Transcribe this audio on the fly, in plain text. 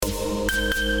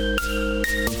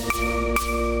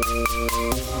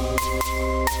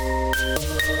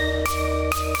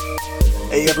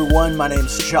Hey everyone, my name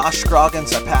is Josh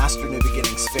Scroggins. I pastor New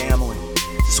Beginnings Family.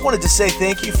 Just wanted to say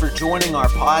thank you for joining our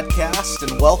podcast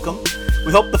and welcome.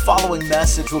 We hope the following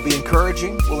message will be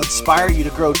encouraging, will inspire you to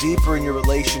grow deeper in your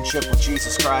relationship with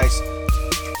Jesus Christ.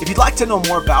 If you'd like to know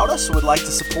more about us or would like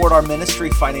to support our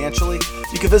ministry financially,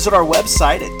 you can visit our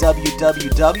website at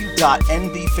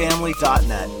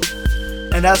www.nbfamily.net.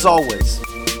 And as always,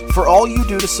 for all you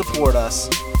do to support us,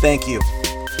 thank you.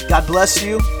 God bless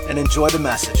you and enjoy the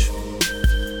message.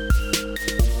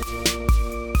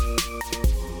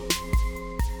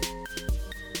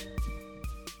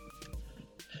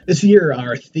 This year,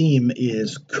 our theme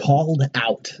is Called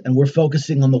Out, and we're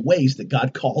focusing on the ways that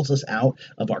God calls us out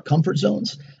of our comfort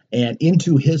zones and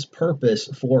into His purpose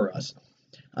for us.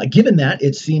 Given that,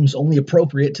 it seems only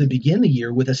appropriate to begin the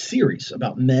year with a series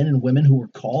about men and women who were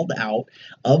called out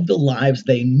of the lives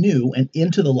they knew and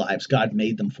into the lives God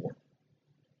made them for.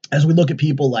 As we look at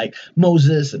people like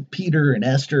Moses and Peter and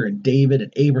Esther and David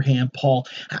and Abraham, Paul,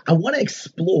 I want to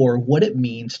explore what it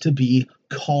means to be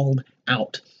called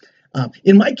out.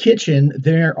 In my kitchen,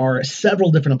 there are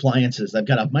several different appliances. I've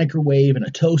got a microwave and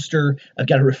a toaster. I've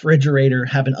got a refrigerator,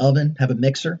 have an oven, have a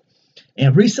mixer.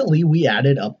 And recently we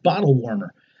added a bottle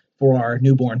warmer for our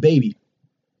newborn baby.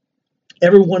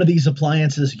 Every one of these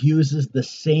appliances uses the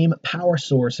same power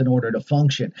source in order to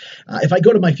function. If I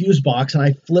go to my fuse box and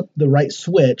I flip the right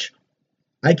switch,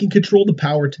 I can control the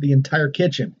power to the entire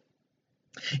kitchen.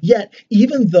 Yet,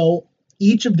 even though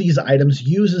each of these items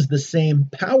uses the same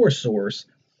power source,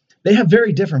 they have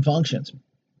very different functions.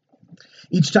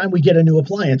 Each time we get a new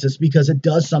appliance, it's because it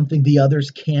does something the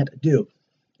others can't do.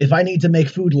 If I need to make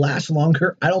food last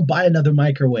longer, I don't buy another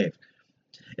microwave.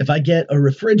 If I get a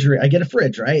refrigerator, I get a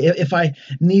fridge, right? If I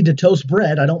need to toast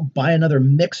bread, I don't buy another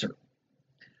mixer.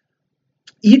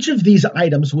 Each of these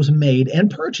items was made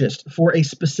and purchased for a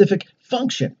specific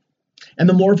function. And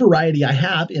the more variety I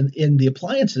have in the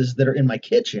appliances that are in my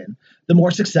kitchen, the more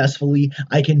successfully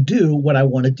I can do what I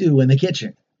want to do in the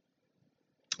kitchen.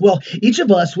 Well, each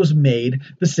of us was made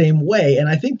the same way, and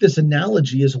I think this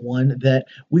analogy is one that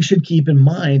we should keep in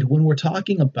mind when we're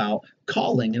talking about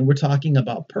calling and we're talking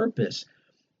about purpose.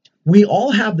 We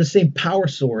all have the same power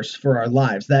source for our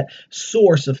lives. That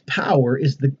source of power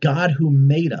is the God who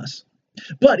made us.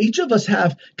 But each of us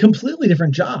have completely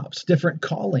different jobs, different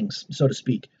callings, so to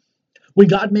speak. When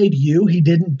God made you, He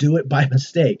didn't do it by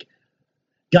mistake.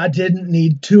 God didn't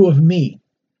need two of me.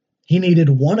 He needed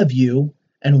one of you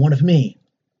and one of me.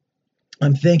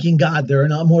 I'm thanking God there are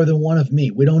not more than one of me.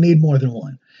 We don't need more than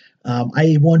one.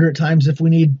 I wonder at times if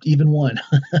we need even one.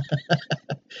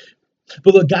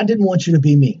 But look, God didn't want you to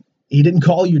be me. He didn't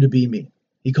call you to be me.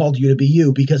 He called you to be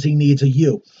you because He needs a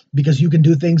you, because you can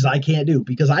do things I can't do,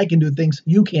 because I can do things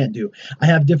you can't do. I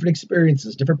have different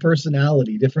experiences, different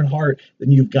personality, different heart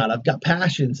than you've got. I've got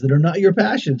passions that are not your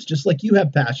passions, just like you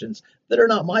have passions that are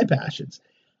not my passions.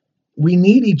 We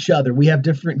need each other. We have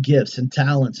different gifts and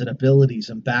talents and abilities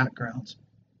and backgrounds.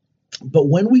 But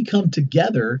when we come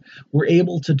together, we're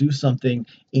able to do something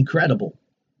incredible.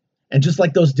 And just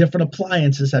like those different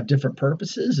appliances have different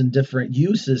purposes and different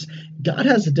uses, God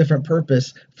has a different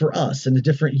purpose for us and a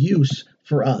different use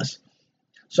for us.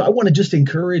 So I want to just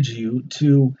encourage you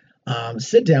to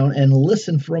sit down and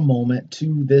listen for a moment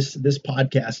to this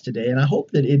podcast today. And I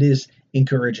hope that it is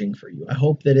encouraging for you. I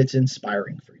hope that it's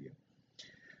inspiring for you.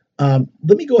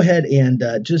 Let me go ahead and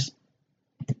just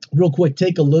real quick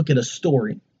take a look at a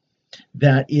story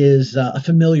that is a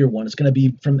familiar one. It's going to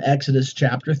be from Exodus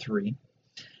chapter 3,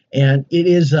 and it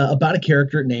is about a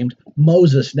character named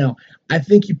Moses. Now, I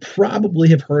think you probably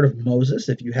have heard of Moses.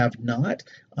 If you have not,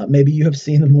 maybe you have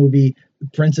seen the movie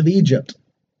Prince of Egypt.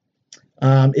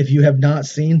 If you have not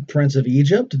seen Prince of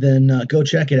Egypt, then go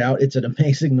check it out. It's an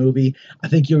amazing movie. I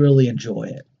think you'll really enjoy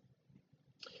it.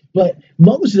 But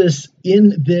Moses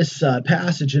in this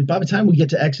passage, and by the time we get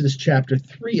to Exodus chapter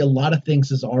 3, a lot of things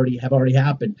have already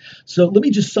happened. So let me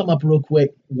just sum up real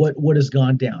quick what has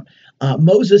gone down.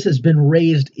 Moses has been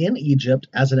raised in Egypt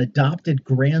as an adopted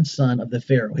grandson of the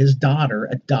Pharaoh. His daughter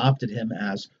adopted him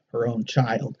as her own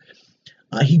child.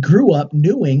 He grew up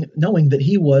knowing that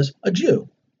he was a Jew.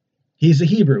 He's a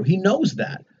Hebrew. He knows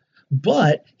that.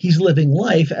 But he's living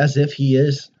life as if he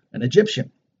is an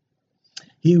Egyptian.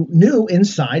 He knew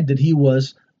inside that he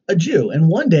was a Jew. And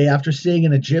one day, after seeing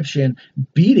an Egyptian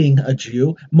beating a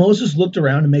Jew, Moses looked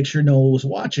around to make sure no one was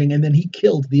watching, and then he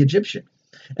killed the Egyptian.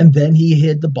 And then he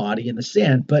hid the body in the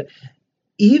sand. But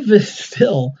even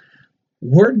still,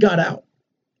 word got out.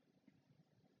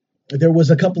 There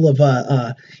was a couple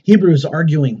of Hebrews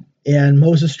arguing And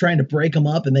Moses trying to break them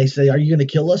up, and they say, "Are you going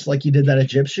to kill us like you did that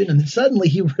Egyptian?" And then suddenly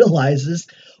he realizes,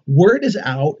 word is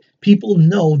out. People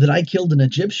know that I killed an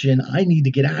Egyptian. I need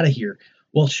to get out of here.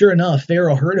 Well, sure enough,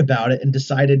 Pharaoh heard about it and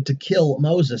decided to kill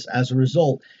Moses as a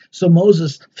result. So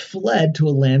Moses fled to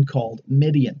a land called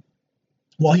Midian.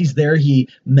 While he's there, he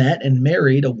met and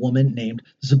married a woman named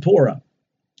Zipporah.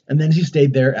 And then he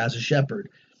stayed there as a shepherd.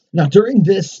 Now, during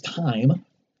this time,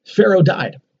 Pharaoh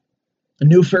died. A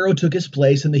new Pharaoh took his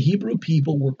place, and the Hebrew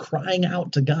people were crying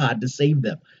out to God to save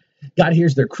them. God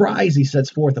hears their cries. He sets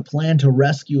forth a plan to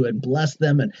rescue and bless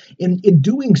them. And in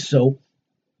doing so,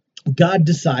 God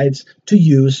decides to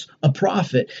use a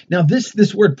prophet. Now,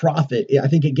 this word prophet, I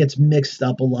think it gets mixed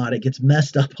up a lot. It gets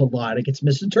messed up a lot. It gets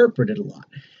misinterpreted a lot.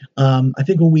 I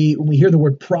think when we hear the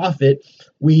word prophet,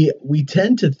 we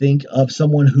tend to think of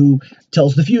someone who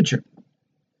tells the future.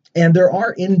 And there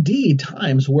are indeed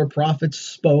times where prophets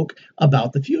spoke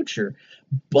about the future,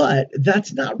 but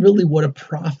that's not really what a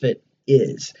prophet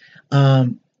is.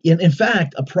 In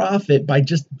fact, a prophet, by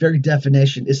just very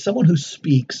definition, is someone who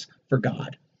speaks for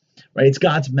God. Right? It's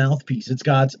God's mouthpiece. It's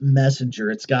God's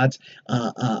messenger. It's God's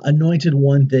anointed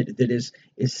one that is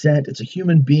sent. It's a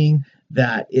human being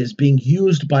that is being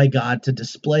used by God to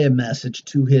display a message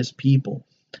to his people.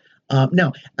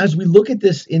 Now, as we look at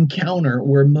this encounter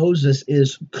where Moses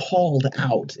is called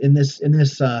out in this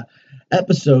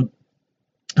episode,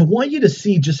 I want you to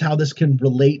see just how this can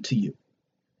relate to you.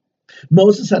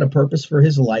 Moses had a purpose for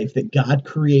his life that God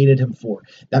created him for.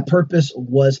 That purpose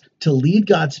was to lead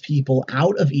God's people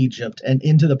out of Egypt and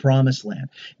into the promised land.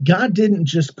 God didn't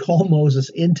just call Moses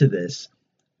into this.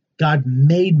 God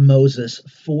made Moses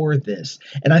for this.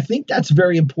 And I think that's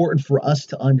very important for us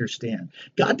to understand.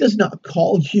 God does not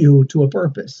call you to a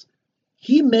purpose.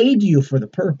 He made you for the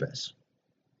purpose.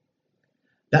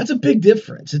 That's a big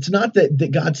difference. It's not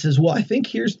that God says, well, I think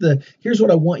here's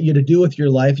what I want you to do with your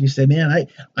life. And you say, man,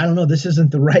 I don't know, this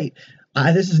isn't the right,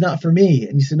 this is not for me.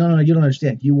 And you say, no, you don't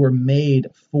understand. You were made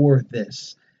for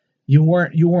this. You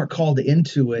weren't called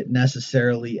into it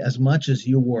necessarily as much as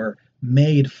you were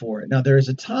made for it. Now, there is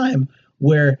a time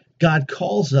where God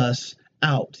calls us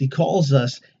out. He calls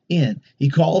us in. He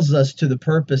calls us to the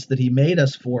purpose that he made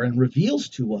us for and reveals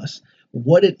to us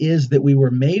what it is that we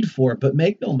were made for. But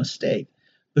make no mistake,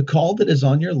 the call that is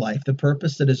on your life, the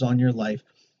purpose that is on your life,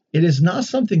 it is not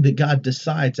something that God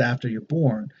decides after you're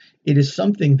born. It is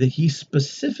something that he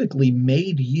specifically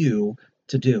made you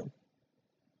to do.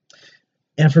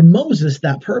 And for Moses,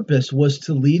 that purpose was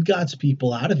to lead God's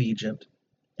people out of Egypt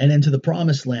and into the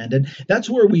promised land. And that's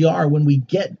where we are when we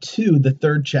get to the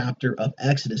 3rd chapter of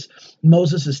Exodus.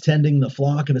 Moses is tending the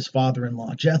flock of his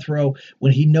father-in-law, Jethro,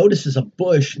 when he notices a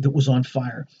bush that was on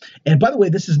fire. And by the way,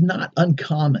 this is not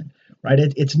uncommon. Right?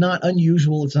 It's not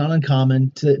unusual. It's not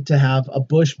uncommon to have a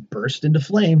bush burst into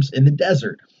flames in the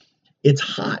desert. It's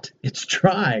hot. It's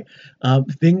dry.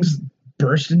 Things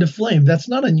burst into flame. That's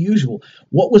not unusual.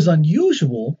 What was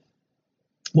unusual?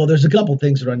 Well, there's a couple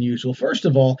things that are unusual. First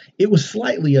of all, it was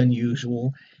slightly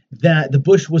unusual that the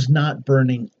bush was not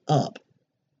burning up.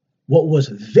 What was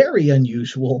very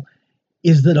unusual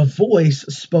is that a voice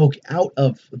spoke out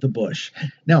of the bush.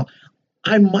 Now,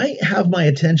 I might have my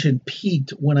attention peaked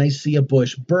when I see a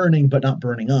bush burning but not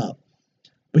burning up.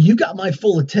 But you got my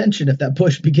full attention if that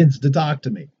bush begins to talk to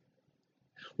me.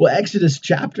 Well, Exodus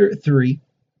chapter 3,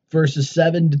 verses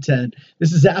 7 to 10,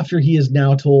 this is after he is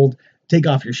now told, take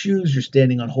off your shoes, you're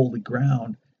standing on holy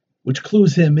ground, which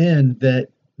clues him in that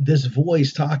this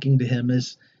voice talking to him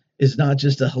is not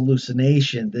just a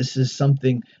hallucination. This is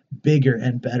something bigger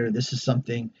and better. This is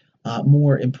something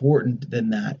more important than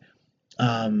that.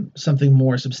 Something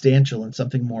more substantial and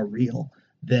something more real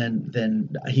than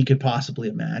he could possibly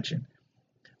imagine.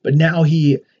 But now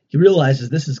he realizes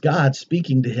this is God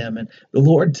speaking to him, and the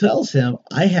Lord tells him,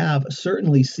 I have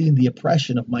certainly seen the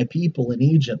oppression of my people in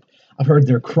Egypt. I've heard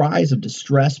their cries of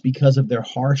distress because of their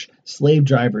harsh slave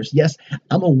drivers. Yes,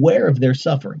 I'm aware of their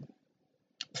suffering.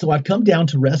 So I've come down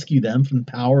to rescue them from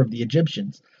the power of the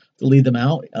Egyptians, to lead them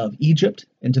out of Egypt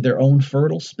into their own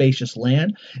fertile, spacious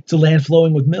land. It's a land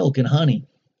flowing with milk and honey,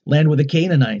 land where the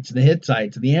Canaanites and the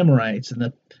Hittites and the Amorites and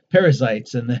the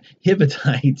Perizzites and the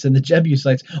Hivitites and the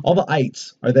Jebusites, all the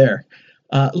ites are there.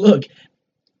 Look,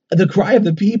 the cry of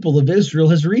the people of Israel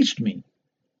has reached me,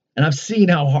 and I've seen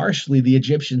how harshly the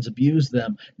Egyptians abuse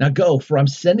them. Now go, for I'm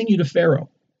sending you to Pharaoh.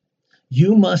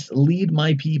 You must lead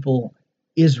my people,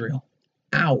 Israel,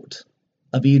 out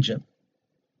of Egypt.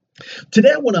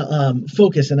 Today I want to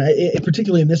focus, and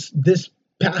particularly in this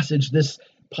passage, this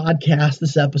podcast,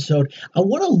 this episode, I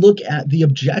want to look at the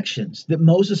objections that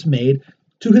Moses made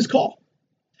to his call.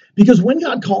 Because when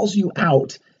God calls you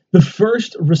out, the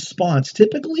first response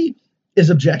typically is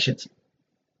objections.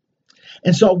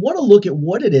 And so I want to look at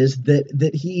what it is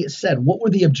that he said. What were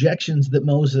the objections that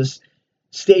Moses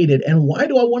stated? And why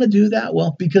do I want to do that?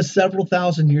 Well, because several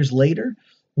thousand years later,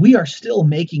 we are still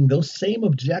making those same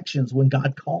objections when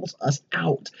God calls us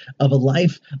out of a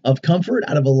life of comfort,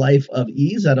 out of a life of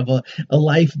ease, out of a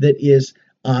life that is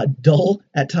dull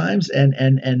at times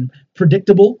and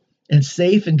predictable and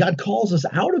safe. And God calls us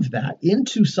out of that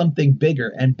into something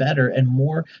bigger and better and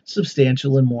more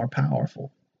substantial and more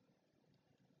powerful.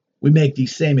 We make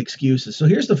these same excuses. So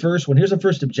here's the first one. Here's the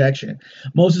first objection.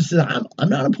 Moses says, I'm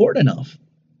not important enough.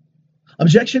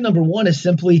 Objection number one is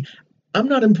simply, I'm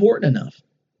not important enough.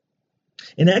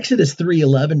 In Exodus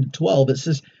 3:11-12, it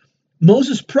says,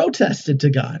 Moses protested to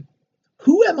God,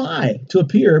 who am I to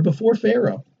appear before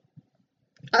Pharaoh?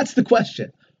 That's the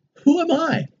question. Who am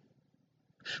I?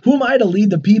 Who am I to lead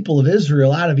the people of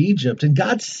Israel out of Egypt? And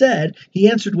God said,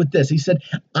 he answered with this. He said,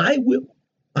 I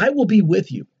will be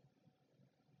with you.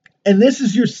 And this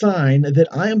is your sign that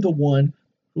I am the one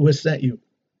who has sent you.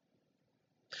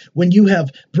 When you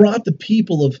have brought the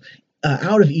people of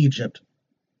out of Egypt,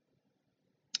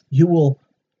 you will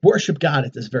worship God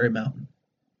at this very mountain.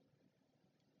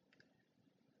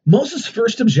 Moses'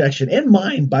 first objection, and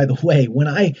mine, by the way, when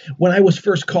I was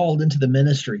first called into the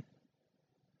ministry,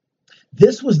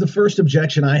 this was the first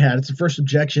objection I had. It's the first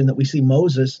objection that we see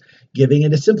Moses giving,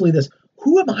 and it's simply this: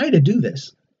 who am I to do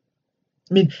this?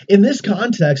 I mean, in this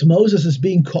context, Moses is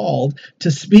being called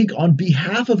to speak on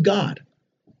behalf of God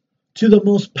to the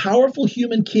most powerful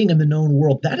human king in the known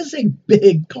world. That is a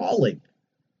big calling.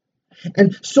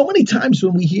 And so many times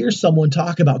when we hear someone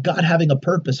talk about God having a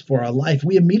purpose for our life,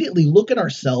 we immediately look at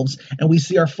ourselves and we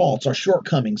see our faults, our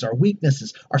shortcomings, our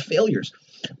weaknesses, our failures.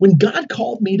 When God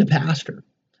called me to pastor,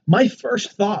 my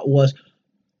first thought was,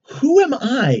 who am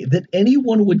I that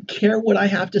anyone would care what I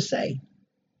have to say?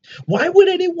 Why would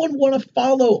anyone want to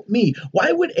follow me?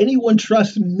 Why would anyone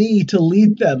trust me to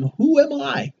lead them? Who am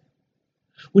I?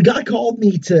 When God called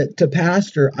me to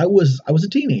pastor, I was a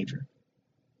teenager.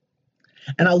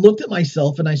 And I looked at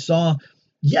myself and I saw,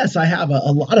 yes, I have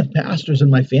a lot of pastors in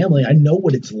my family. I know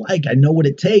what it's like. I know what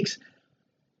it takes.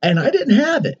 And I didn't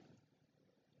have it.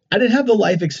 I didn't have the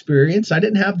life experience. I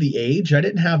didn't have the age. I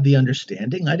didn't have the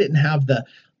understanding. I didn't have the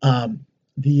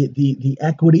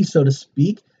equity, so to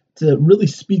speak, to really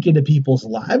speak into people's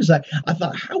lives. I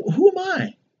thought, who am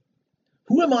I?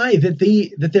 Who am I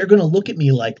that they're going to look at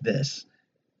me like this?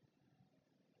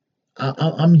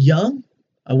 I'm young.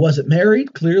 I wasn't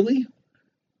married, clearly.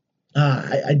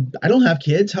 I don't have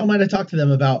kids. How am I to talk to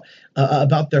them about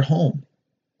their home,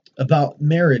 about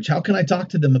marriage? How can I talk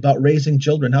to them about raising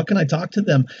children? How can I talk to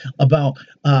them about,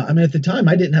 at the time,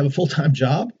 I didn't have a full-time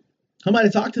job. How am I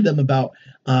to talk to them about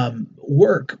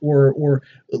work or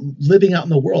living out in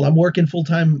the world? I'm working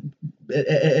full-time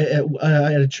at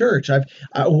a church.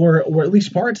 Or at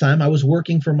least part-time. I was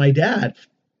working for my dad.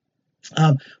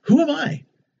 Who am I?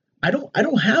 I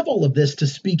don't have all of this to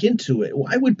speak into it.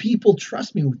 Why would people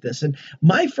trust me with this? And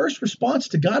my first response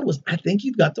to God was, I think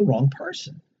you've got the wrong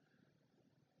person.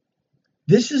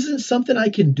 This isn't something I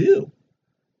can do.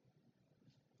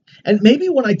 And maybe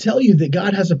when I tell you that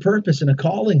God has a purpose and a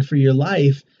calling for your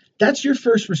life, that's your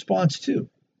first response too.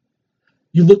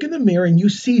 You look in the mirror and you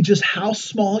see just how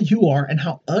small you are and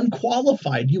how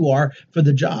unqualified you are for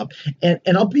the job. And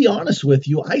I'll be honest with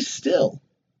you, I still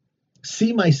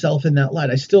see myself in that light.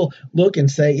 I still look and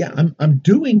say, yeah, I'm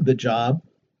doing the job.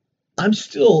 I'm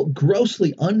still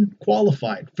grossly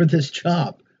unqualified for this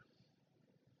job.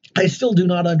 I still do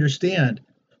not understand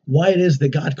why it is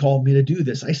that God called me to do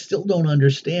this. I still don't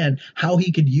understand how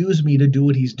he could use me to do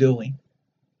what he's doing.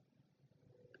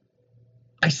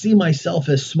 I see myself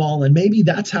as small, and maybe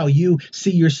that's how you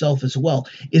see yourself as well,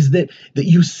 is that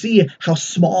you see how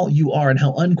small you are and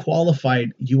how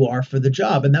unqualified you are for the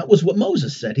job. And that was what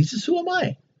Moses said. He says, who am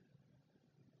I?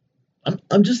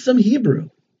 I'm just some Hebrew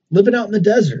living out in the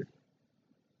desert.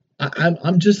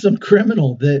 I'm just some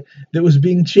criminal that was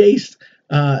being chased,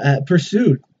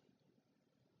 pursued.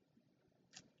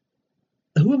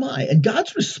 Who am I? And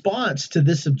God's response to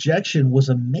this objection was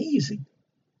amazing.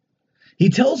 He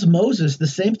tells Moses the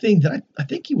same thing that I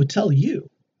think he would tell you.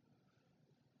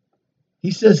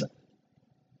 He says,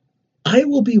 I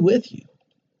will be with you.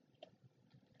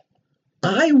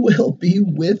 I will be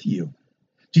with you.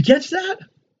 Did you catch that?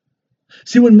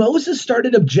 See, when Moses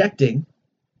started objecting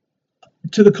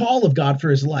to the call of God for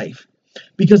his life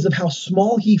because of how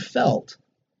small he felt,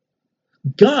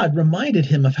 God reminded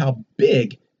him of how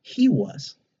big he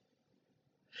was.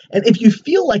 And if you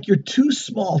feel like you're too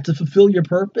small to fulfill your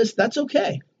purpose, that's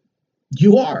okay.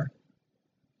 You are.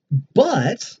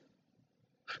 But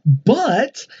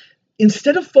But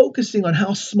instead of focusing on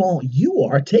how small you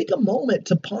are, take a moment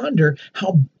to ponder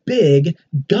how big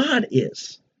God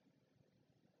is.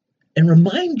 And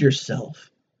remind yourself,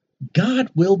 God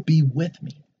will be with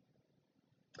me.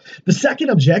 The second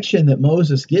objection that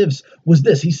Moses gives was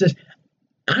this. He says,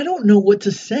 I don't know what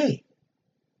to say.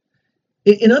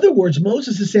 In other words,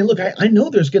 Moses is saying, look, I know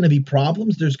there's going to be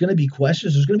problems. There's going to be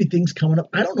questions. There's going to be things coming up.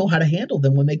 I don't know how to handle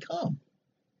them when they come.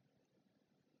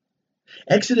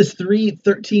 Exodus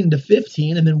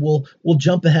 3:13-15, and then we'll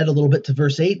jump ahead a little bit to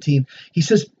verse 18. He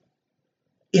says,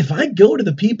 if I go to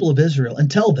the people of Israel and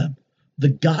tell them, the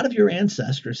God of your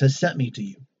ancestors has sent me to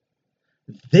you,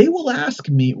 they will ask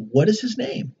me, what is his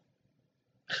name?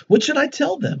 What should I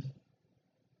tell them?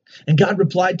 And God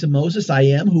replied to Moses, I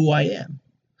am who I am.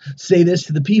 Say this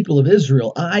to the people of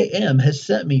Israel, I am has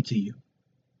sent me to you.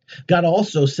 God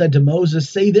also said to Moses,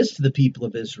 say this to the people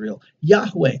of Israel,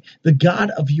 Yahweh, the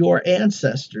God of your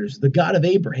ancestors, the God of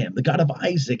Abraham, the God of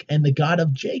Isaac, and the God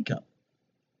of Jacob,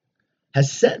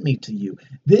 has sent me to you.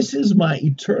 This is my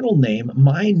eternal name,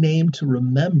 my name to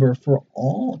remember for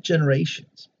all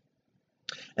generations.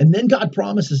 And then God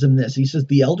promises him this. He says,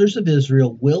 the elders of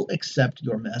Israel will accept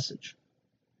your message.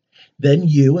 Then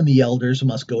you and the elders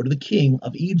must go to the king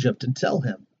of Egypt and tell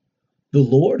him, the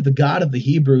Lord, the God of the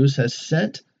Hebrews, has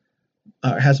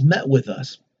met with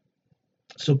us.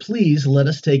 So please let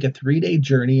us take a 3-day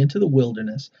journey into the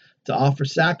wilderness to offer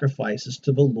sacrifices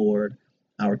to the Lord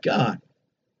our God.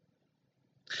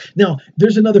 Now,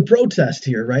 there's another protest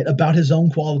here, right, about his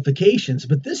own qualifications,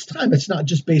 but this time it's not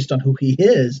just based on who he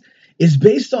is, it's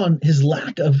based on his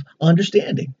lack of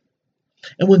understanding.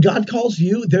 And when God calls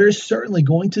you, there is certainly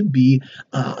going to be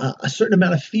a certain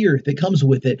amount of fear that comes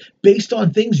with it based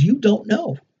on things you don't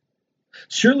know.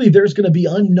 Surely there's going to be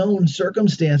unknown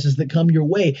circumstances that come your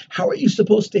way. How are you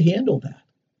supposed to handle that?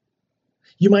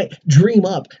 You might dream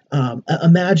up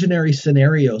imaginary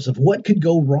scenarios of what could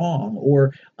go wrong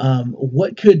or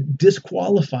what could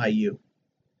disqualify you.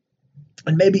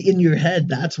 And maybe in your head,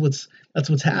 that's what's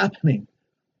happening.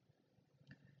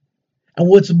 And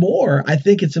what's more, I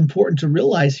think it's important to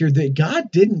realize here that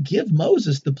God didn't give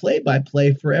Moses the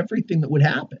play-by-play for everything that would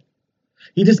happen.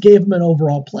 He just gave him an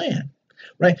overall plan,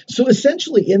 right? So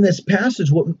essentially in this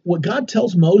passage, what God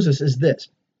tells Moses is this.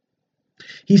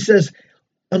 He says,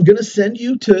 I'm going to send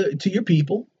you to your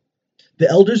people. The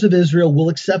elders of Israel will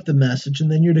accept the message, and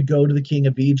then you're to go to the king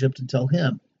of Egypt and tell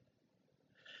him.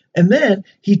 And then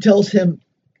he tells him,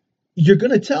 you're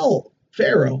going to tell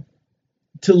Pharaoh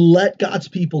to let God's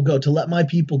people go, to let my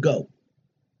people go.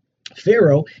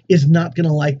 Pharaoh is not going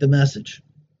to like the message.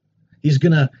 He's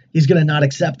going to not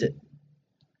accept it.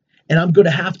 And I'm going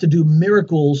to have to do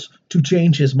miracles to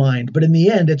change his mind. But in the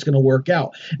end, it's going to work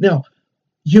out. Now,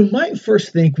 you might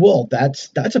first think, well, that's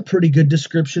a pretty good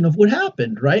description of what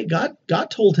happened, right?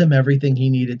 God told him everything he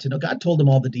needed to know. God told him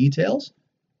all the details.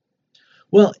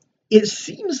 Well, it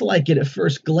seems like it at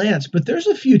first glance, but there's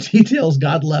a few details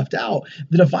God left out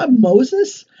that if I'm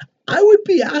Moses, I would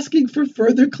be asking for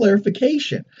further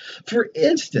clarification. For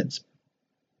instance,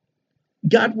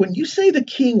 God, when you say the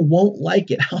king won't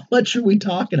like it, how much are we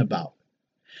talking about?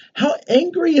 How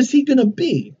angry is he going to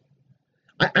be?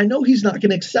 I know he's not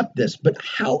going to accept this, but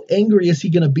how angry is he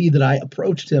going to be that I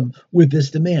approached him with this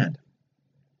demand?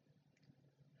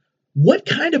 What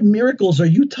kind of miracles are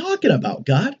you talking about,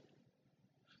 God?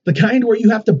 The kind where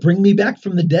you have to bring me back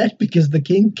from the dead because the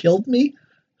king killed me?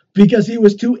 Because he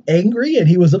was too angry and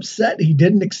he was upset, he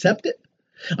didn't accept it?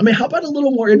 I mean, how about a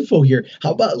little more info here?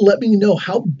 How about let me know,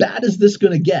 how bad is this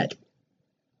going to get?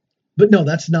 But no,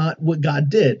 that's not what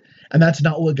God did. And that's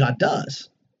not what God does.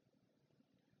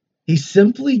 He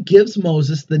simply gives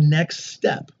Moses the next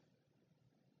step.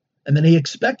 And then he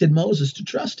expected Moses to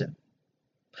trust him.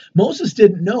 Moses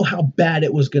didn't know how bad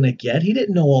it was going to get. He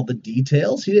didn't know all the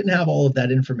details. He didn't have all of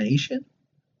that information.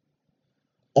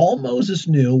 All Moses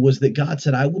knew was that God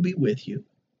said, I will be with you.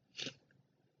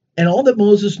 And all that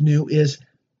Moses knew is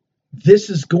this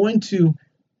is going to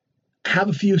have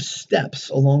a few steps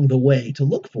along the way to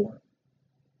look for.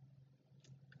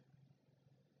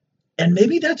 And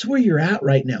maybe that's where you're at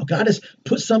right now. God has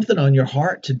put something on your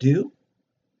heart to do.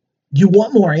 You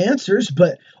want more answers,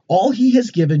 but all he has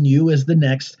given you is the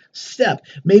next step.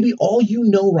 Maybe all you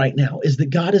know right now is that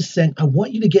God is saying, I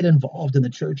want you to get involved in the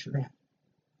church you're at.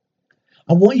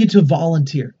 I want you to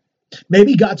volunteer.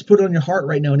 Maybe God's put it on your heart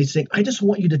right now and he's saying, I just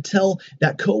want you to tell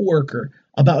that coworker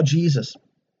about Jesus.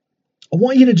 I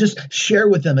want you to just share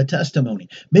with them a testimony.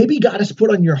 Maybe God has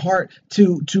put on your heart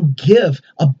to give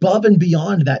above and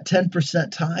beyond that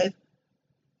 10% tithe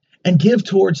and give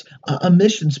towards a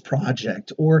missions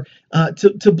project or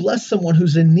to bless someone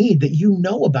who's in need that you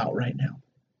know about right now.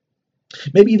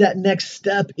 Maybe that next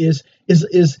step is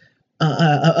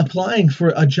applying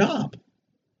for a job.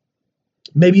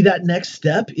 Maybe that next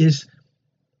step is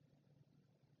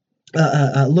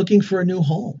looking for a new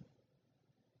home.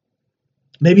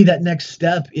 Maybe that next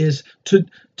step is to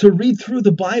read through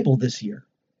the Bible this year,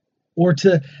 or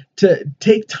to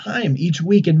take time each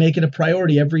week and make it a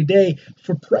priority every day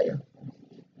for prayer.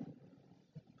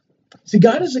 See,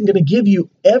 God isn't going to give you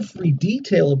every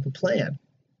detail of the plan.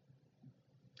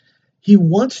 He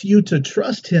wants you to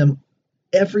trust him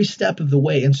every step of the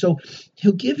way. And so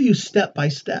he'll give you step by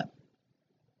step.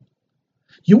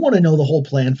 You want to know the whole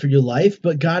plan for your life,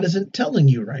 but God isn't telling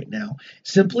you right now.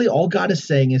 Simply, all God is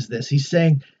saying is this. He's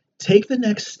saying, take the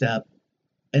next step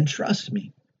and trust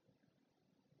me.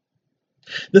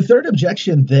 The third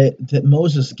objection that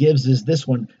Moses gives is this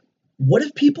one. What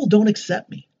if people don't accept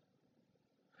me?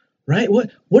 Right?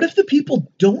 What if the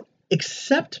people don't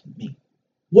accept me?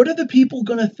 What are the people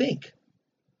going to think?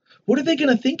 What are they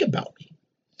going to think about me?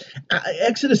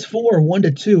 Exodus 4,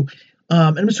 1-2.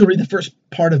 I'm just going to read the first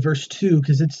part of verse 2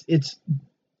 because it's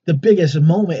the biggest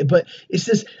moment. But it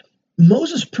says,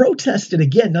 Moses protested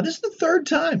again. Now, this is the third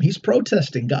time he's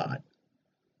protesting God.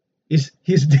 He's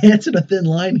dancing a thin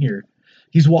line here.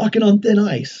 He's walking on thin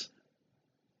ice.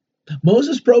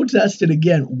 Moses protested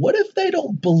again. What if they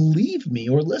don't believe me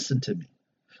or listen to me?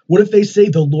 What if they say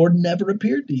the Lord never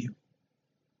appeared to you?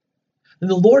 And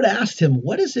the Lord asked him,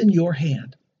 what is in your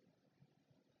hand?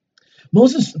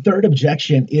 Moses' third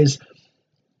objection is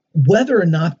whether or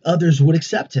not others would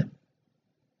accept him.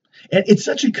 And it's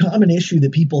such a common issue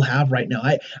that people have right now.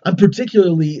 I'm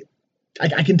particularly,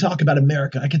 I can talk about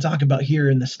America. I can talk about here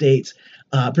in the States,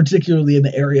 particularly in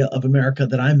the area of America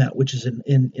that I'm at, which is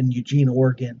in Eugene,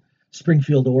 Oregon,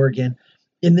 Springfield, Oregon,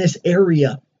 in this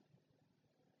area.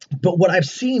 But what I've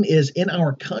seen is in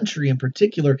our country in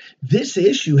particular, this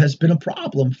issue has been a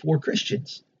problem for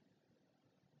Christians.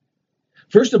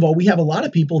 First of all, we have a lot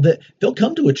of people that they'll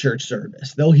come to a church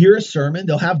service. They'll hear a sermon.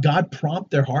 They'll have God prompt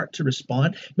their heart to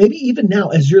respond. Maybe even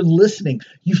now, as you're listening,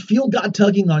 you feel God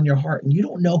tugging on your heart and you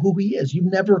don't know who he is. You've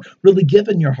never really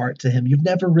given your heart to him. You've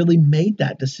never really made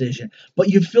that decision. But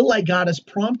you feel like God is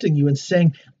prompting you and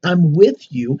saying, I'm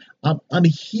with you. I'm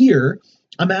here.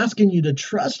 I'm asking you to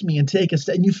trust me and take a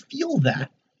step. And you feel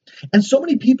that. And so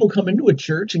many people come into a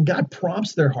church and God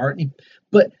prompts their heart,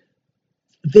 but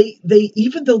they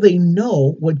even though they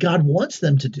know what God wants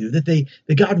them to do,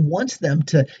 that God wants them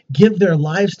to give their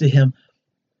lives to him,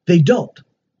 they don't,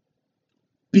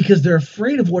 because they're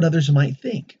afraid of what others might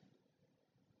think.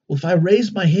 Well, if I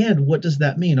raise my hand, what does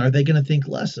that mean? Are they going to think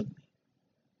less of me?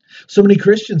 So many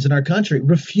Christians in our country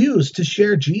refuse to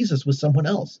share Jesus with someone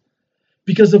else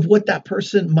because of what that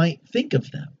person might think of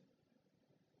them.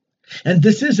 And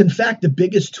this is, in fact, the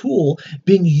biggest tool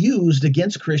being used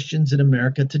against Christians in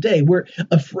America today. We're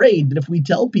afraid that if we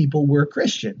tell people we're a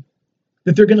Christian,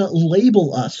 that they're going to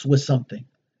label us with something,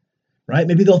 right?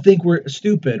 Maybe they'll think we're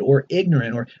stupid or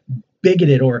ignorant or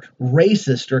bigoted or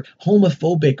racist or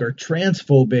homophobic or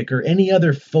transphobic or any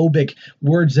other phobic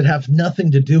words that have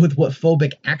nothing to do with what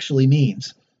phobic actually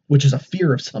means, which is a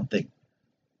fear of something.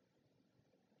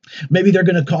 Maybe they're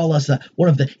going to call us one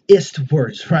of the ist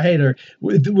words, right? Or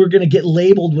we're going to get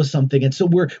labeled with something. And so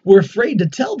we're afraid to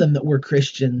tell them that we're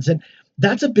Christians. And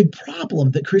that's a big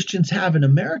problem that Christians have in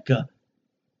America.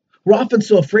 We're often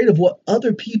so afraid of what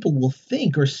other people will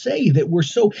think or say that we're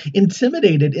so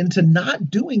intimidated into not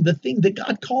doing the thing that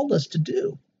God called us to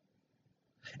do.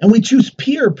 And we choose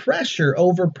peer pressure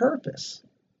over purpose.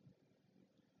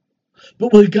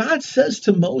 But what God says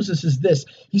to Moses is this.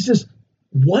 He says,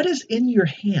 what is in your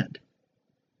hand?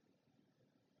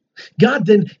 God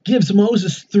then gives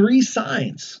Moses 3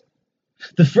 signs.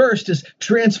 The first is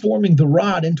transforming the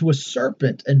rod into a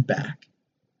serpent and back.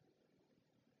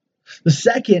 The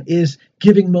second is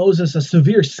giving Moses a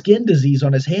severe skin disease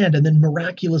on his hand and then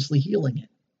miraculously healing it.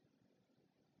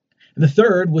 And the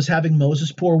third was having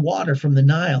Moses pour water from the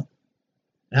Nile,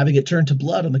 having it turn to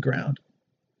blood on the ground.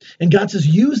 And God says,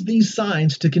 use these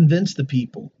signs to convince the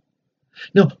people.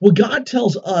 Now, what God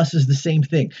tells us is the same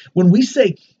thing. When we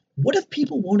say, what if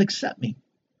people won't accept me?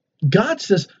 God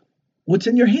says, what's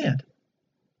in your hand?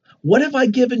 What have I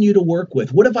given you to work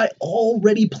with? What have I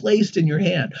already placed in your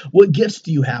hand? What gifts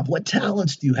do you have? What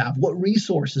talents do you have? What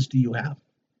resources do you have?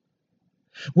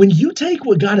 When you take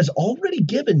what God has already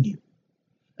given you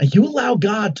and you allow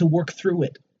God to work through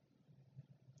it,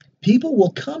 people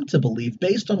will come to believe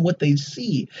based on what they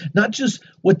see, not just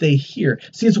what they hear.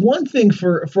 See, it's one thing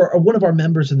for one of our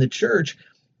members in the church.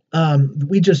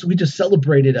 We just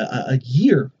celebrated a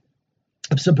year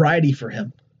of sobriety for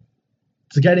him.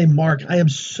 It's a guy named Mark. I am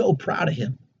so proud of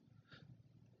him.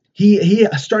 He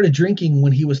started drinking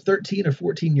when he was 13 or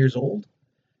 14 years old.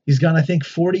 He's gone, I think,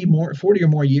 40 or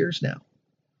more years now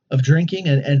of drinking,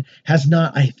 and has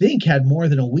not, I think, had more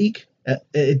than a week,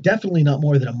 definitely not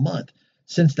more than a month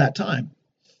since that time.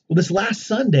 Well, this last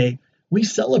Sunday, we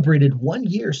celebrated 1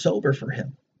 year sober for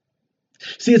him.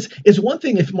 See, it's one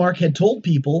thing if Mark had told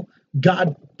people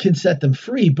God can set them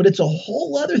free, but it's a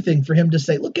whole other thing for him to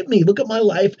say, look at me, look at my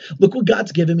life, look what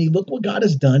God's given me, look what God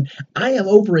has done. I am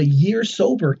over a year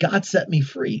sober. God set me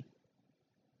free.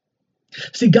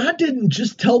 See, God didn't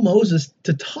just tell Moses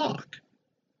to talk.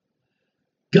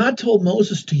 God told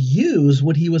Moses to use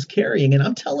what he was carrying, and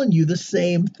I'm telling you the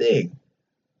same thing.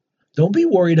 Don't be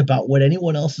worried about what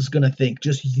anyone else is going to think.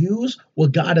 Just use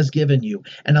what God has given you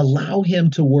and allow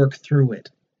him to work through it.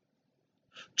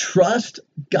 Trust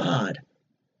God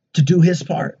to do his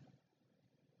part.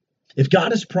 If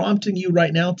God is prompting you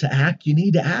right now to act, you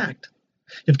need to act.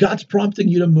 If God's prompting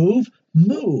you to move,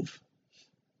 move.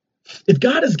 If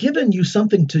God has given you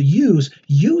something to use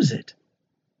it.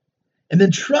 And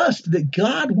then trust that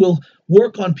God will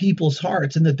work on people's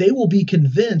hearts and that they will be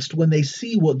convinced when they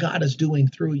see what God is doing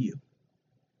through you.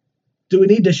 Do we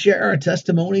need to share our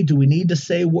testimony? Do we need to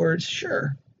say words?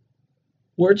 Sure.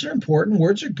 Words are important.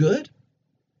 Words are good.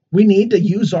 We need to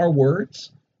use our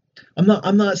words.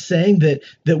 I'm not saying that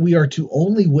we are to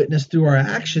only witness through our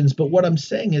actions, but what I'm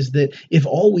saying is that if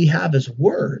all we have is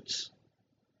words,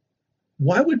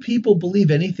 why would people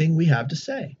believe anything we have to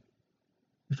say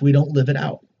if we don't live it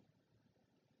out?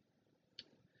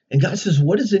 And God says,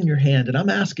 what is in your hand? And I'm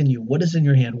asking you, what is in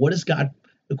your hand? What has God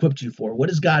equipped you for? What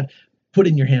has God put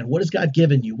in your hand? What has God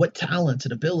given you? What talents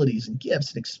and abilities and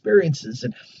gifts and experiences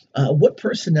and what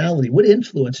personality, what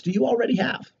influence do you already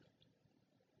have?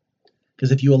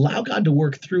 Because if you allow God to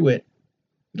work through it,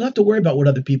 you don't have to worry about what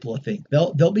other people think.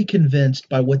 They'll be convinced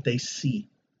by what they see.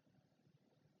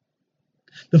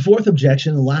 The fourth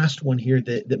objection, the last one here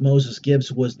that Moses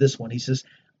gives was this one. He says,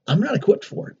 I'm not equipped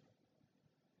for it.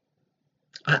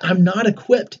 I'm not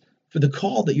equipped for the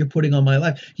call that you're putting on my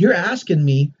life. You're asking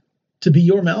me to be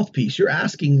your mouthpiece. You're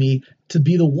asking me to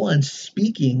be the one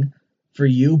speaking for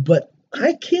you, but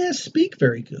I can't speak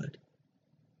very good.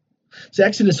 So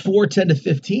Exodus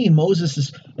 4:10-15, Moses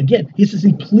is, again, he says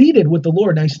he pleaded with the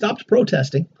Lord. Now he stopped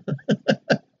protesting.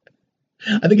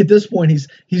 I think at this point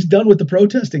he's done with the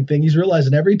protesting thing. He's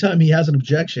realizing every time he has an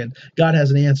objection, God has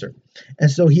an answer.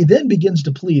 And so he then begins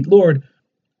to plead, Lord,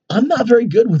 I'm not very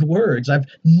good with words. I've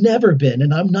never been,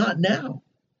 and I'm not now.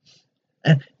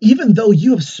 And even though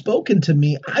you have spoken to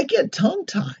me, I get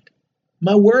tongue-tied.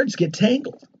 My words get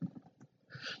tangled.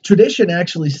 Tradition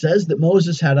actually says that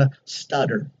Moses had a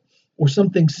stutter or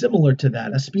something similar to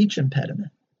that, a speech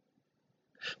impediment.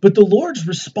 But the Lord's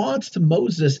response to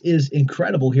Moses is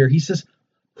incredible here. He says,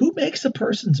 who makes a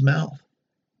person's mouth?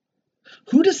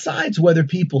 Who decides whether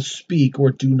people speak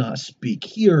or do not speak,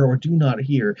 hear or do not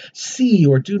hear, see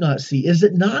or do not see? Is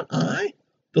it not I,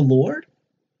 the Lord?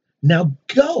 Now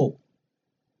go.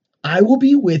 I will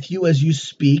be with you as you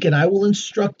speak, and I will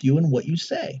instruct you in what you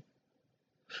say.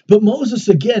 But Moses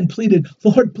again pleaded,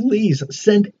 Lord, please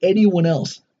send anyone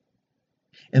else.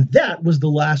 And that was the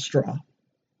last straw.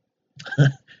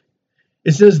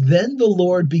 It says, then the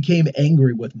Lord became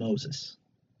angry with Moses.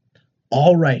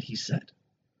 All right, he said.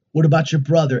 What about your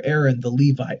brother, Aaron, the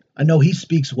Levite? I know he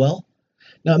speaks well.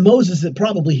 Now, Moses,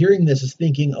 probably hearing this, is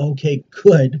thinking, okay,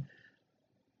 good.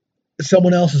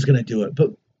 Someone else is going to do it.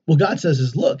 But what God says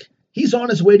is, look, he's on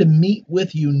his way to meet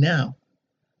with you now.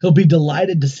 He'll be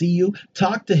delighted to see you.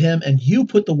 Talk to him, and you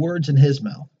put the words in his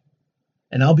mouth.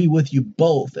 And I'll be with you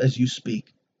both as you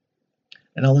speak.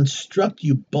 And I'll instruct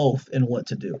you both in what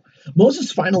to do.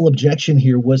 Moses' final objection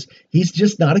here was he's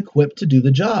just not equipped to do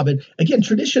the job. And again,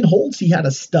 tradition holds he had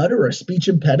a stutter or a speech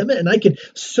impediment. And I could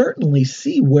certainly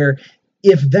see where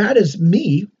if that is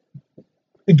me,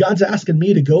 and God's asking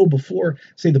me to go before,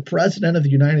 say, the President of the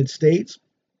United States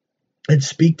and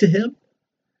speak to him,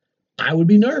 I would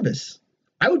be nervous.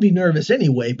 I would be nervous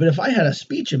anyway, but if I had a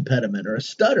speech impediment or a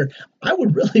stutter, I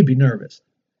would really be nervous.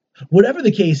 Whatever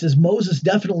the case is, Moses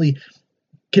definitely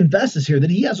confesses here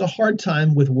that he has a hard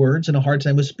time with words and a hard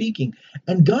time with speaking.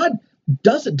 And God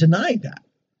doesn't deny that.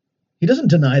 He doesn't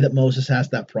deny that Moses has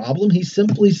that problem. He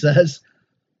simply says,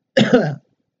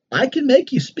 I can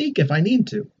make you speak if I need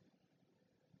to.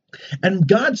 And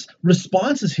God's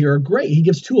responses here are great. He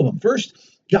gives two of them. First,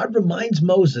 God reminds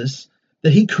Moses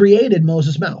that he created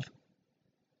Moses' mouth,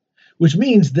 which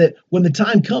means that when the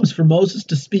time comes for Moses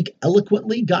to speak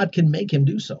eloquently, God can make him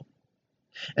do so.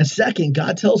 And second,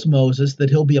 God tells Moses that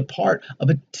he'll be a part of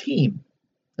a team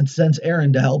and sends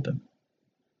Aaron to help him.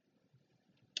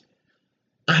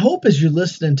 I hope as you're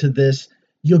listening to this,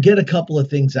 you'll get a couple of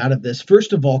things out of this.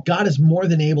 First of all, God is more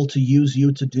than able to use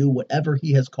you to do whatever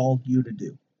he has called you to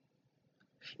do.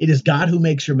 It is God who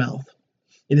makes your mouth.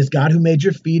 It is God who made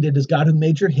your feet. It is God who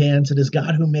made your hands. It is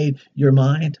God who made your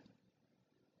mind.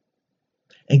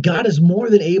 And God is more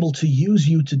than able to use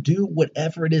you to do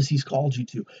whatever it is he's called you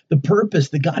to. The purpose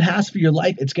that God has for your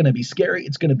life, it's going to be scary.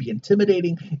 It's going to be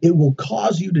intimidating. It will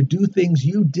cause you to do things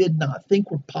you did not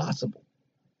think were possible.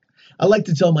 I like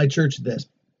to tell my church this: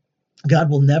 God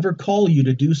will never call you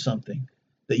to do something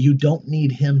that you don't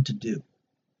need him to do.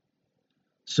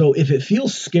 So if it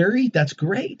feels scary, that's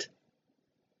great.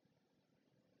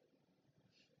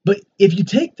 But if you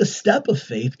take the step of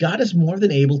faith, God is more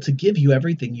than able to give you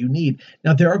everything you need.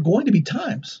 Now, there are going to be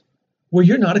times where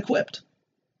you're not equipped.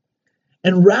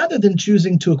 And rather than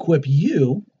choosing to equip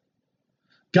you,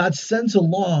 God sends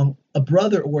along a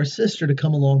brother or a sister to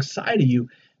come alongside of you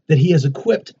that he has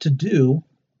equipped to do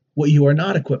what you are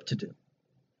not equipped to do.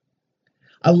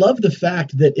 I love the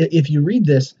fact that if you read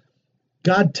this,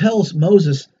 God tells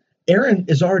Moses, Aaron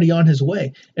is already on his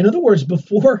way. In other words,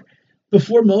 before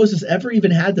Moses ever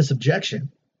even had this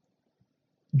objection,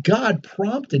 God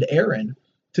prompted Aaron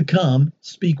to come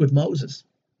speak with Moses.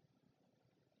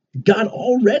 God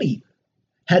already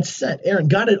had sent Aaron.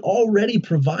 God had already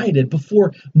provided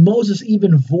before Moses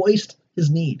even voiced his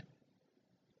need.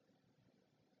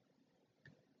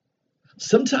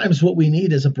 Sometimes what we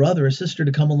need is a brother or sister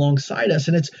to come alongside us,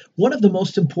 and it's one of the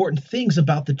most important things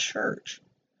about the church.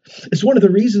 It's one of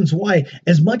the reasons why,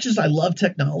 as much as I love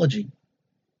technology,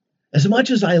 as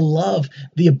much as I love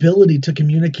the ability to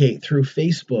communicate through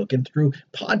Facebook and through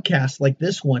podcasts like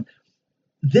this one,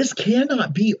 this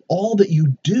cannot be all that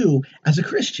you do as a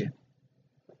Christian.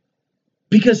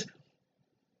 Because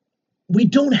we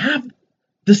don't have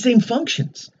the same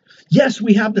functions. Yes,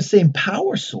 we have the same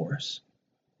power source,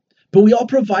 but we all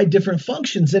provide different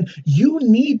functions. And you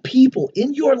need people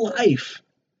in your life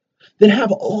that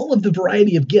have all of the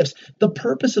variety of gifts. The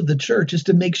purpose of the church is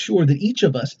to make sure that each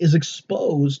of us is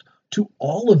exposed to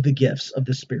all of the gifts of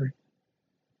the Spirit,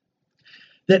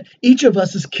 that each of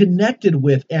us is connected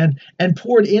with and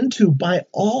poured into by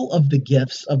all of the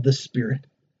gifts of the Spirit.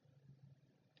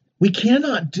 We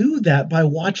cannot do that by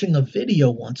watching a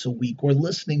video once a week or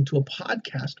listening to a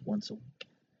podcast once a week.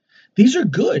 These are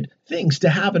good things to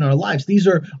have in our lives. These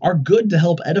are good to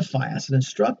help edify us and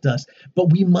instruct us,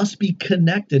 but we must be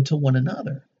connected to one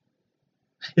another.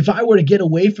 If I were to get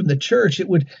away from the church, it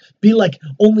would be like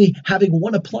only having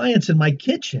one appliance in my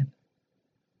kitchen.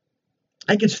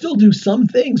 I could still do some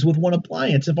things with one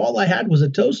appliance. If all I had was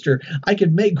a toaster, I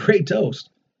could make great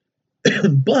toast.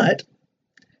 But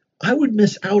I would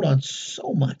miss out on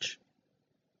so much.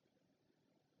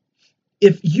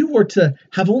 If you were to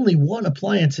have only one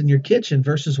appliance in your kitchen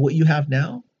versus what you have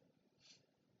now,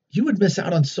 you would miss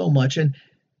out on so much. And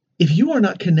if you are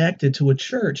not connected to a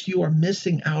church, you are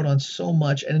missing out on so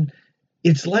much, and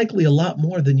it's likely a lot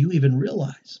more than you even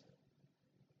realize.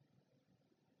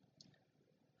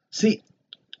 See,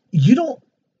 you don't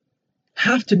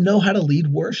have to know how to lead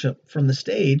worship from the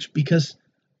stage because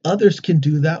others can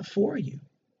do that for you.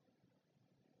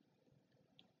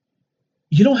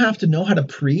 You don't have to know how to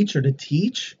preach or to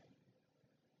teach.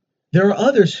 There are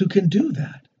others who can do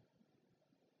that.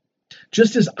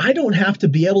 Just as I don't have to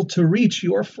be able to reach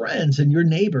your friends and your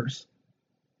neighbors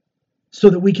so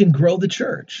that we can grow the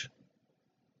church,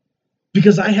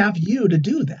 because I have you to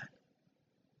do that.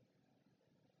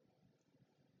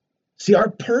 See, our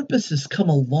purposes come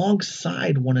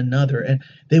alongside one another and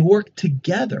they work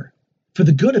together for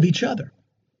the good of each other.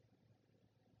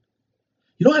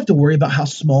 You don't have to worry about how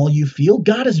small you feel.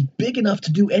 God is big enough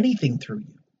to do anything through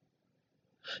you.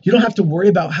 You don't have to worry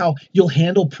about how you'll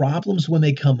handle problems when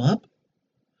they come up,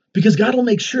 because God will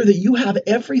make sure that you have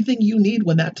everything you need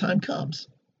when that time comes.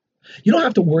 You don't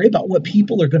have to worry about what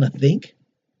people are going to think.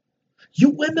 You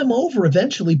win them over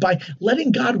eventually by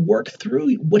letting God work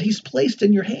through what he's placed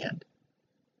in your hand.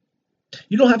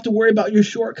 You don't have to worry about your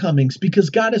shortcomings because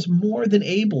God is more than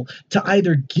able to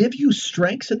either give you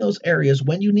strengths in those areas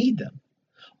when you need them,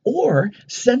 or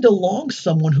send along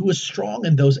someone who is strong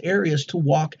in those areas to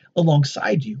walk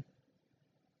alongside you.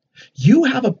 You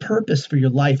have a purpose for your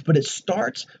life, but it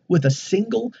starts with a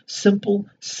single, simple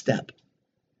step.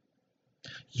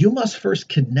 You must first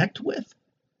connect with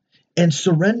and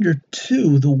surrender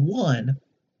to the one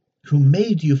who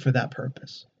made you for that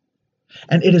purpose.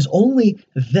 And it is only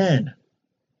then,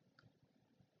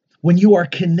 when you are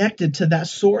connected to that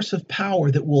source of power,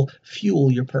 that will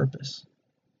fuel your purpose.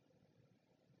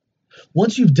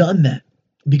 Once you've done that,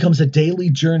 it becomes a daily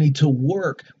journey to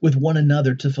work with one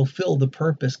another to fulfill the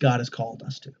purpose God has called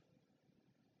us to.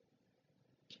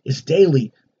 It's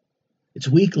daily It's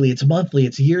weekly, it's monthly,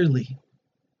 it's yearly.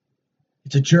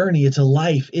 It's a journey, it's a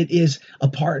life, it is a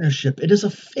partnership, it is a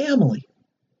family.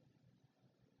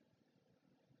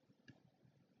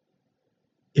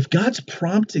 If God's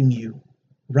prompting you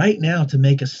right now to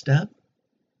make a step,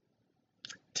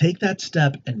 take that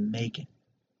step and make it.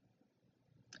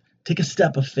 Take a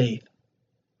step of faith.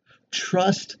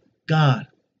 Trust God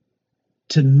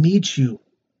to meet you,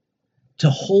 to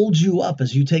hold you up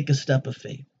as you take a step of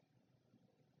faith.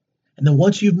 And then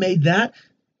once you've made that,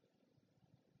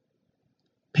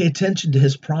 pay attention to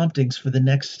his promptings for the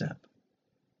next step,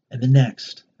 and the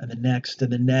next, and the next,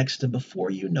 and the next. And before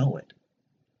you know it,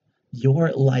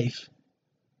 your life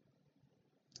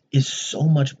is so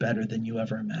much better than you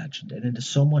ever imagined, and it is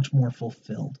so much more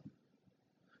fulfilled.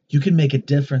 You can make a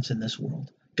difference in this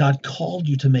world. God called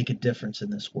you to make a difference in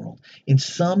this world in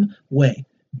some way,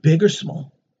 big or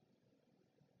small.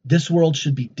 This world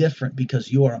should be different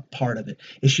because you are a part of it.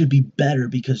 It should be better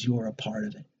because you are a part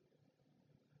of it.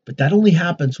 But that only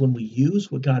happens when we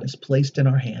use what God has placed in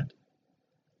our hand,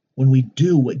 when we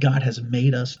do what God has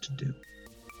made us to do.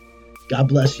 God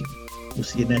bless you. We'll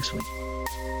see you next week.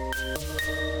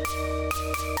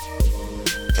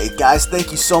 Hey guys,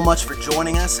 thank you so much for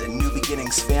joining us at New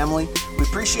Beginnings Family. We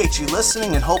appreciate you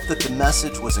listening and hope that the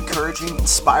message was encouraging,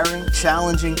 inspiring,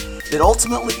 challenging, that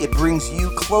ultimately it brings you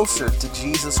closer to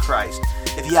Jesus Christ.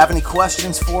 If you have any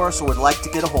questions for us or would like to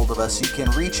get a hold of us, you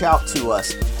can reach out to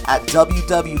us at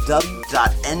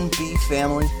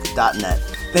www.nbfamily.net.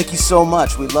 Thank you so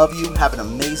much. We love you. Have an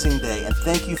amazing day, and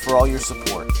thank you for all your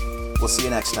support. We'll see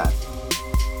you next time.